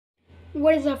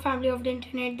What is up, family of the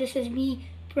internet? This is me,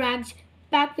 Prags,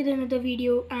 back with another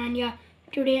video. And yeah,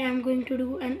 today I'm going to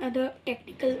do another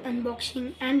technical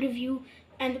unboxing and review.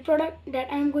 And the product that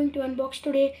I'm going to unbox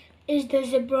today is the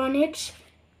Zebronics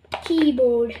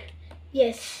keyboard.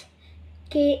 Yes,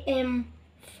 KM5.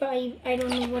 I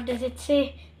don't know what does it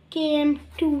say.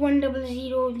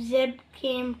 KM2100 Z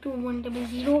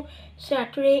KM2100. So yeah,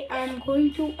 today I'm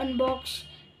going to unbox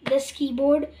this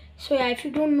keyboard. So yeah, if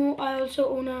you don't know, I also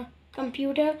own a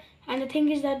computer, and the thing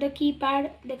is that the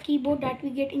keyboard that we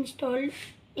get installed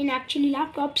in actually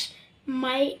laptops,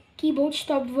 my keyboard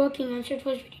stopped working, and so it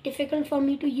was very difficult for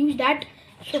me to use that.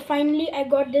 So finally I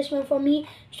got this one for me.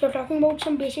 So talking about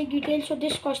some basic details, so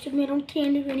this costed me around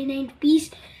 329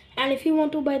 rupees, and if you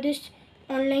want to buy this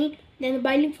online, then the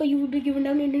buy link for you will be given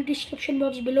down in the description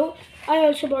box below. I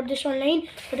also bought this online,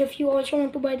 but if you also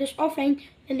want to buy this offline,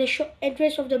 then the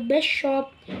address of the best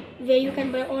shop where you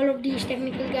can buy all of these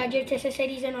technical gadgets,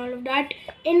 accessories and all of that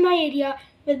in my area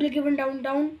will be given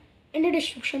down in the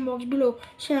description box below.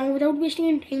 So now, without wasting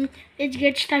any time, let's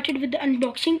get started with the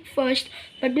unboxing first.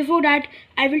 But before that,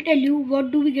 I will tell you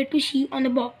what do we get to see on the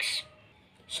box.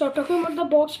 So talking about the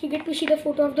box, we get to see the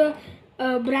photo of the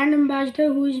brand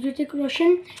ambassador, who is Hrithik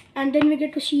Roshan, and then we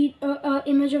get to see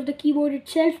image of the keyboard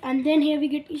itself, and then here we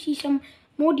get to see some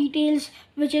more details,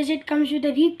 which is it comes with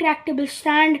a retractable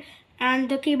stand, and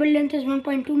the cable length is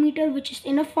 1.2 meter, which is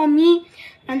enough for me.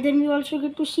 And then we also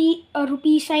get to see a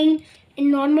rupee sign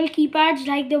in normal keypads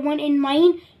like the one in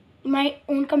my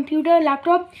own computer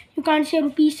laptop. You can't see a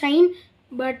rupee sign,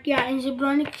 but yeah, in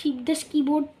Zebronics this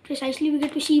keyboard precisely we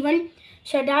get to see one.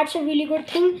 So that's a really good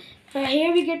thing.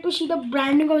 Here we get to see the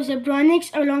branding of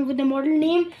Zebronics along with the model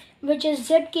name, which is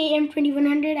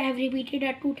ZKM2100. I have repeated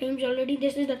that 2 times already.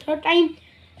 This is the 3rd time.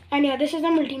 And yeah, this is the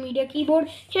multimedia keyboard.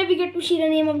 Here we get to see the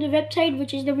name of the website,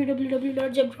 which is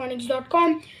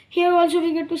www.zebronics.com. Here also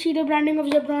we get to see the branding of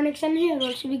Zebronics, and here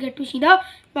also we get to see the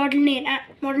model name.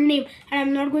 And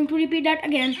I'm not going to repeat that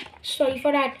again. Sorry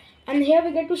for that. And here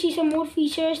we get to see some more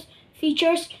features, which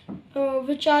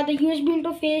are the USB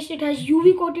interface. It has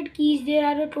UV coated keys. There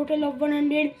are a total of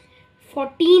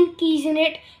 114 keys in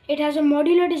it. It has a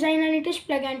modular design, and it is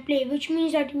plug and play, which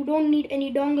means that you don't need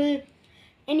any dongle,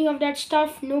 any of that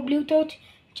stuff, no Bluetooth.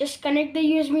 Just connect the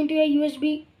USB into your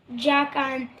USB jack,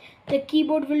 and the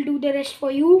keyboard will do the rest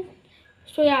for you.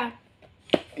 So yeah,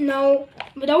 now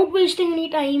without wasting any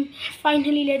time,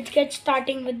 finally let's get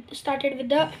started with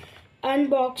the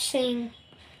unboxing.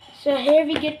 So here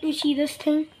we get to see this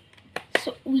thing.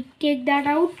 So we take that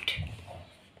out.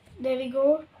 There we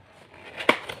go.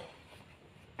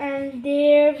 And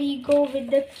there we go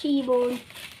with the keyboard.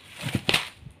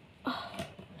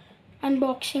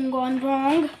 Unboxing gone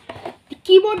wrong. The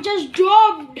keyboard just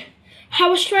dropped. I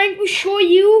was trying to show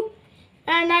you,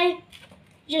 and I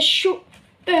just held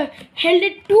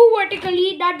it too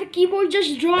vertically that the keyboard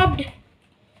just dropped.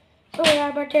 So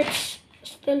yeah, but it's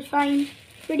still fine,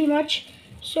 pretty much.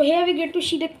 So here we get to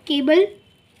see the cable.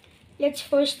 Let's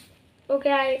first,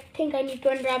 okay, I think I need to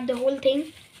unwrap the whole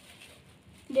thing.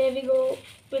 There we go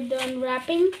with the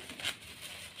unwrapping.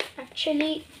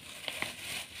 Actually,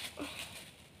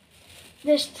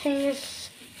 this thing is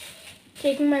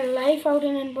taking my life out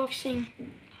in unboxing.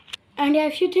 And yeah,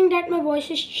 if you think that my voice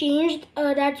has changed,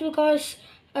 that's because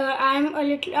I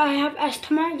have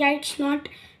asthma. Yeah, it's not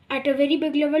at a very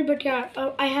big level, but yeah,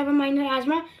 I have a minor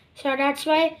asthma. So that's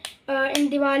why in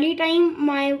Diwali time,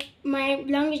 my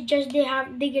lungs just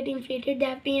they get inflated, they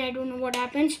have pain. I don't know what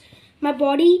happens. My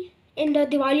body in the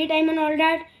Diwali time and all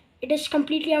that, it is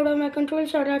completely out of my control.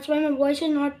 So that's why my voice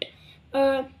is not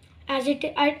as it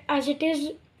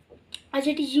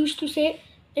is used to say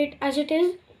it as it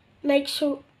is, like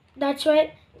so. That's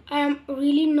why I am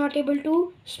really not able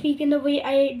to speak in the way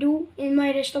I do in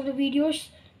my rest of the videos.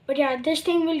 But yeah, this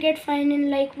thing will get fine in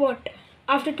like what?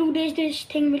 After 2 days, this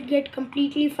thing will get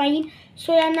completely fine.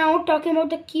 So yeah, now talking about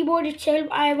the keyboard itself,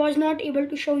 I was not able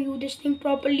to show you this thing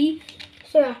properly.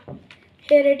 So yeah,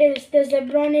 here it is, the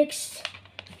Zebronics.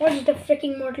 What is the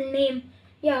freaking model name?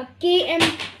 Yeah,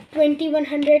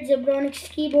 KM2100 Zebronics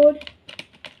keyboard.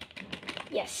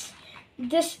 Yes,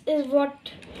 this is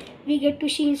what we get to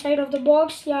see inside of the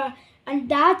box. Yeah, and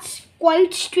that's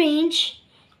quite strange.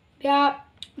 Yeah,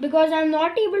 because I'm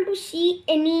not able to see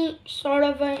any sort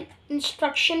of an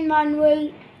instruction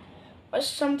manual or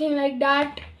something like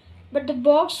that, but the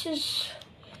box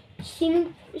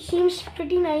seems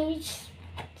pretty nice.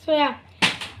 So yeah,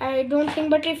 I don't think,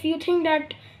 but if you think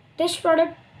that this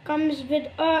product comes with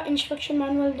a instruction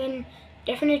manual, then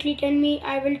definitely tell me.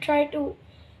 I will try to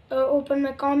open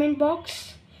my comment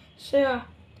box. So yeah,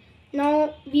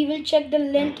 now we will check the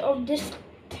length of this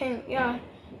thing. Yeah,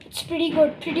 it's pretty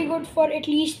good for at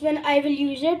least when I will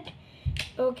use it.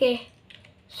 Okay,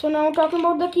 so now talking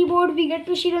about the keyboard, we get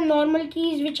to see the normal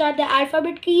keys, which are the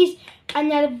alphabet keys.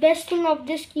 And the best thing of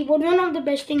this keyboard, one of the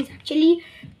best things actually,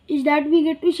 is that we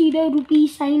get to see the rupee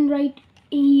sign right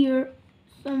here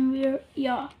somewhere.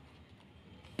 Yeah,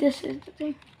 this is the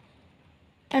thing.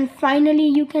 And finally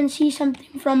you can see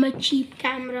something from a cheap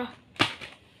camera.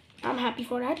 I'm happy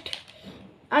for that.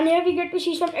 And here we get to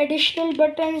see some additional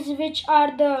buttons, which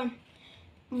are the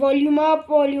volume up,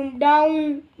 volume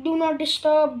down, do not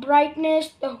disturb,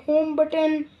 brightness, the home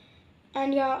button,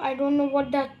 and yeah, I don't know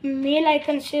what that mail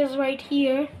icon says right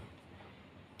here.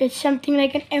 It's something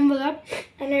like an envelope,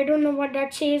 and I don't know what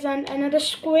that says. And another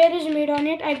square is made on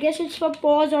it. I guess it's for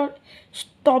pause or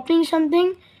stopping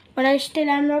something, but I still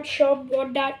am not sure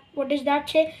what does that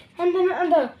say. And then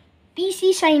another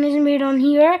PC sign is made on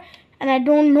here, and I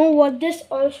don't know what this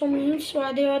also means.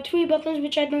 So there are 3 buttons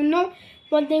which I don't know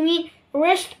what they mean.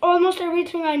 Rest almost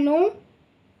everything I know.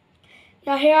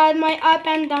 Now here are my up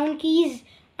and down keys,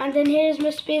 and then here is my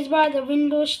spacebar, the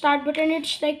Windows start button.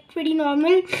 It's like pretty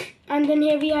normal. And then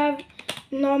here we have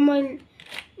normal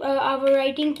our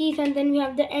writing keys, and then we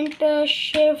have the enter,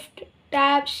 shift,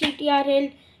 tab,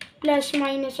 ctrl, plus,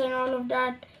 minus, and all of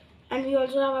that. And we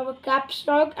also have our caps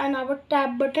lock and our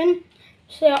tab button.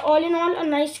 So yeah, all in all, a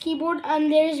nice keyboard.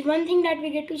 And there is one thing that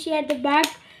we get to see at the back,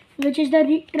 which is the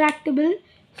retractable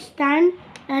stand.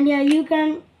 And yeah, you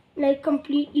can like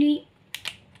completely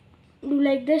do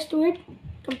like this to it,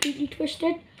 completely twist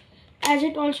it, as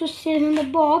it also says in the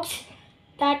box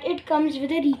that it comes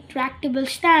with a retractable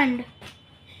stand.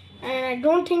 And I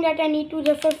don't think that I need to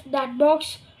refer that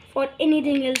box for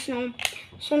anything else now.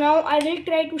 So now I will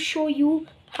try to show you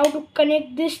how to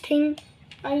connect this thing.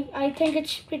 I think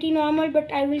it's pretty normal,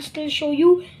 but I will still show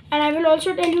you, and I will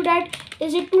also tell you that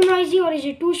is it too noisy or is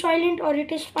it too silent, or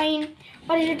it is fine,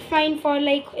 or is it fine for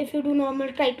like if you do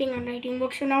normal typing and writing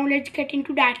work. So now let's get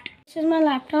into that. This is my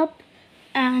laptop,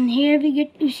 and here we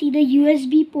get to see the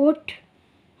USB port,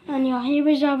 and yeah, here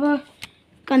is our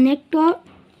connector.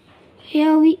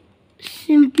 Here we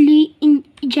simply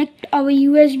inject our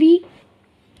USB,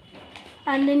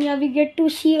 and then yeah, we get to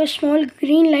see a small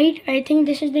green light. I think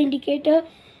this is the indicator,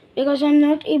 because I'm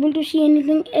not able to see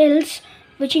anything else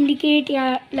which indicate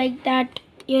like that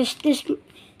yes, this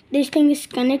thing is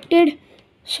connected.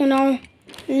 So now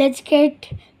let's get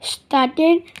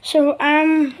started. So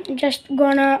I'm just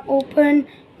gonna open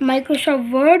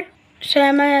Microsoft Word.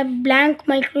 So my blank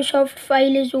Microsoft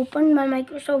file is open, my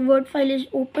Microsoft Word file is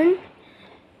open,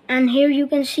 and here you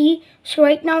can see. So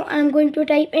right now I'm going to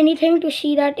type anything to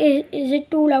see that is it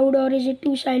too loud, or is it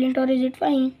too silent, or is it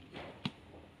fine.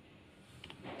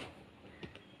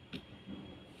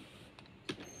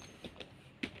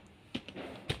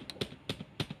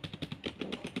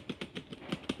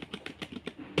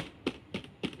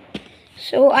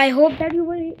 So I hope that you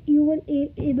were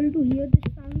able to hear the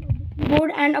sound of the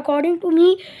keyboard, and according to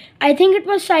me, I think it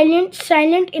was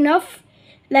silent enough.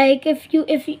 Like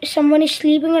if someone is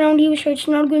sleeping around you, so it's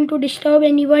not going to disturb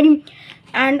anyone.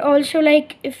 And also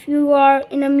like if you are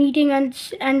in a meeting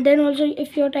and then also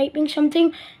if you're typing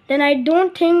something, then I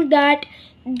don't think that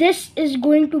this is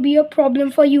going to be a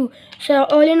problem for you. So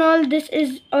all in all, this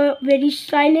is a very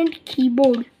silent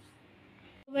keyboard.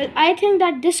 Well, I think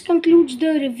that this concludes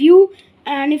the review,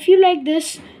 and if you like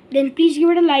this, then please give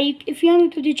it a like. If you are new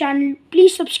to the channel,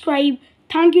 please subscribe.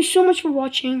 Thank you so much for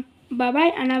watching. Bye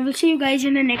bye, and I will see you guys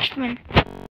in the next one.